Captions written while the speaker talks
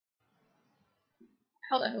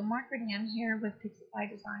Hello, Margaret Ann here with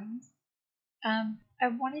Pixify Designs. I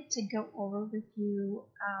wanted to go over with you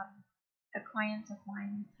a client of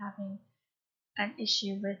mine is having an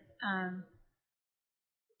issue with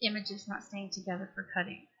images not staying together for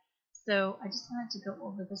cutting. So I just wanted to go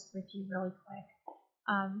over this with you really quick.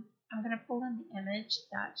 I'm going to pull in the image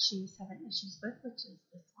that she's having issues with, which is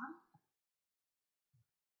this one.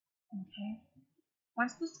 Okay.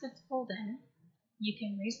 Once this gets pulled in, you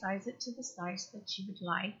can resize it to the size that you would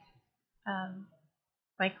like.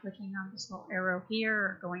 By clicking on this little arrow here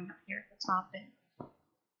or going up here at the top and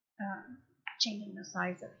changing the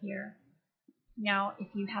size up here. Now, if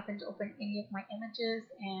you happen to open any of my images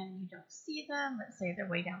and you don't see them, let's say they're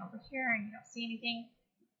way down over here and you don't see anything,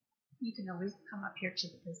 you can always come up here to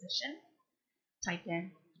the position, type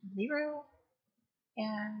in 0,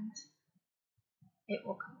 and it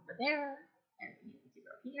will come over there, and 0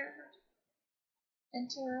 here,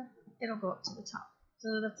 enter, it'll go up to the top.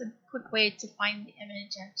 So that's a quick way to find the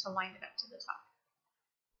image and to line it up to the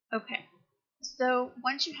top. Okay, so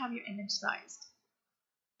once you have your image sized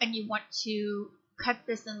and you want to cut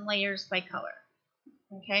this in layers by color,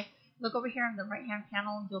 okay, look over here on the right hand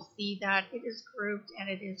panel, you'll see that it is grouped and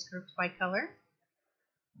it is grouped by color.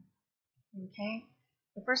 Okay,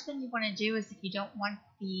 the first thing you want to do is if you don't want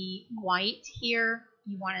the white here,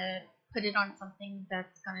 you want to put it on something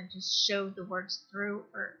that's going to just show the words through,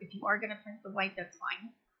 or if you are going to print the white, that's fine.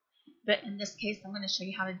 But in this case, I'm going to show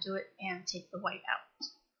you how to do it and take the white out.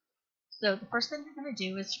 So the first thing you're going to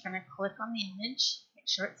do is you're going to click on the image, make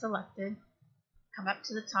sure it's selected, come up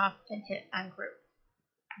to the top and hit ungroup.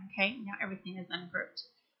 Okay, now everything is ungrouped.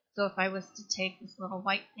 So if I was to take this little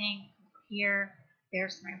white thing over here,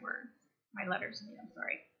 there's my words, my letters, I'm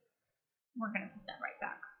sorry. We're going to put that right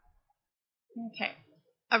back. Okay.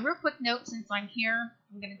 A real quick note, since I'm here,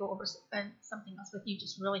 I'm going to go over something else with you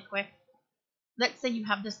just really quick. Let's say you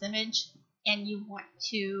have this image and you want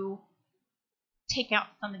to take out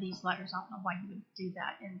some of these letters. I don't know why you would do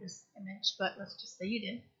that in this image, but let's just say you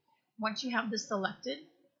did. Once you have this selected,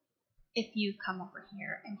 if you come over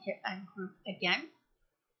here and hit ungroup again,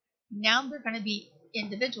 now they're going to be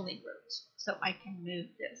individually grouped. So I can move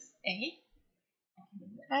this A, I can move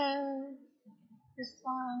the S, this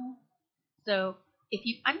one. So if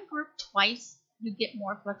you ungroup twice, you get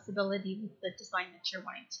more flexibility with the design that you're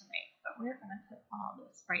wanting to make. But we're going to put all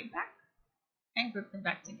this right back and group them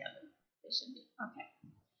back together. They should be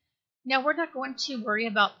okay. Now we're not going to worry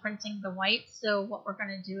about printing the white. So what we're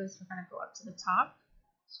going to do is we're going to go up to the top,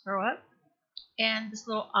 scroll up, and this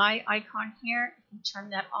little eye icon here, if you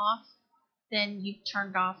turn that off, then you've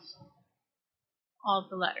turned off all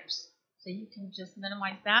the letters. So you can just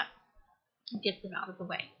minimize that and get them out of the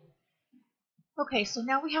way. Okay, so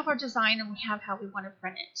now we have our design and we have how we want to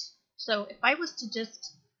print it. So if I was to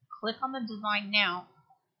just click on the design now,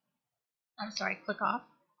 click off,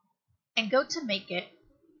 and go to make it,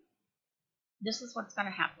 this is what's going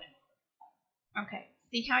to happen. Okay,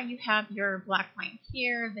 see how you have your black line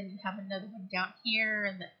here, then you have another one down here,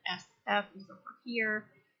 and the SF is over here.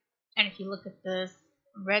 And if you look at this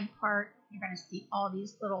red part, you're going to see all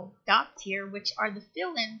these little dots here, which are the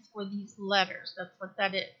fill-ins for these letters. That's what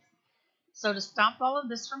that is. So to stop all of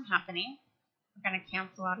this from happening, we're going to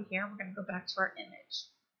cancel out of here. We're going to go back to our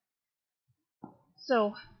image.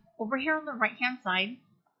 So over here on the right hand side,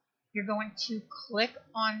 you're going to click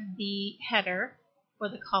on the header for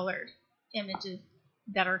the colored images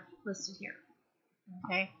that are listed here.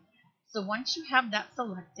 Okay, so once you have that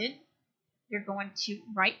selected, you're going to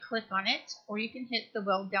right click on it, or you can hit the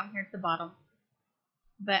weld down here at the bottom.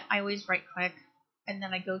 But I always right click and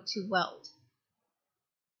then I go to weld.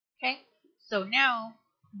 Okay, so now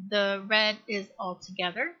the red is all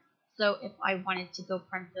together. So if I wanted to go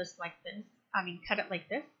print this like this, cut it like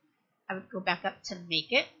this, I would go back up to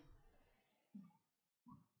make it.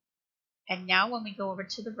 And now when we go over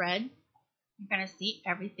to the red, you're going to see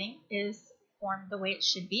everything is formed the way it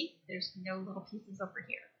should be. There's no little pieces over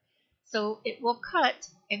here. So it will cut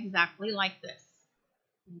exactly like this.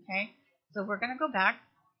 Okay, so we're going to go back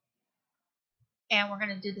and we're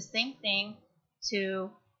going to do the same thing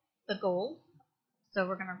to the gold. So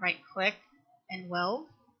we're going to right click and weld.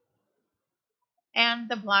 And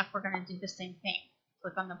the black, we're going to do the same thing.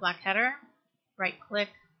 Click on the black header, right click,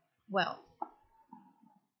 weld.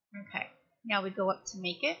 Okay, now we go up to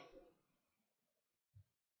make it.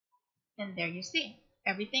 And there you see,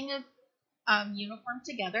 everything is uniform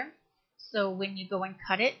together. So when you go and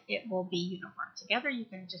cut it, it will be uniform together. You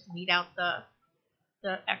can just weed out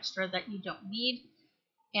the extra that you don't need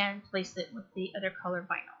and place it with the other color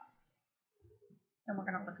vinyl. And we're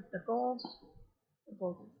going to look at the gold. The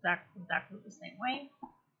gold is exactly the same way.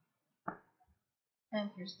 And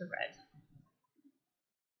here's the red.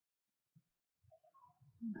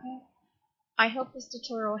 Okay. I hope this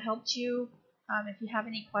tutorial helped you. If you have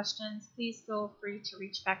any questions, please feel free to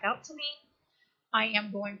reach back out to me. I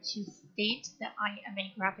am going to state that I am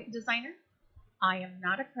a graphic designer. I am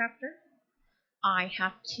not a crafter. I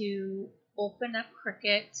have to open up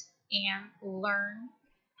Cricut and learn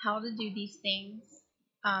how to do these things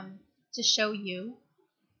to show you.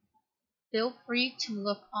 Feel free to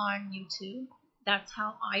look on YouTube. That's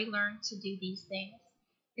how I learned to do these things,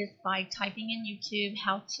 is by typing in YouTube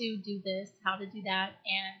how to do this, how to do that,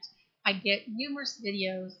 and I get numerous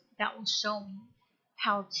videos that will show me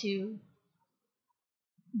how to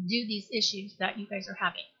do these issues that you guys are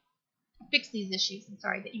having. Fix these issues, I'm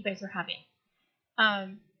sorry, that you guys are having.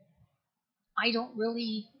 I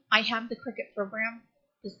have the Cricut program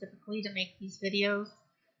specifically to make these videos.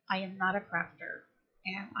 I am not a crafter,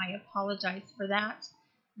 and I apologize for that,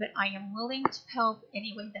 but I am willing to help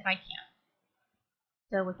any way that I can.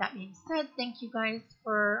 So with that being said, thank you guys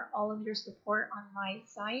for all of your support on my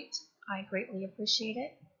site. I greatly appreciate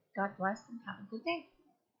it. God bless and have a good day.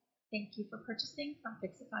 Thank you for purchasing from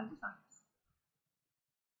Fixify Designs.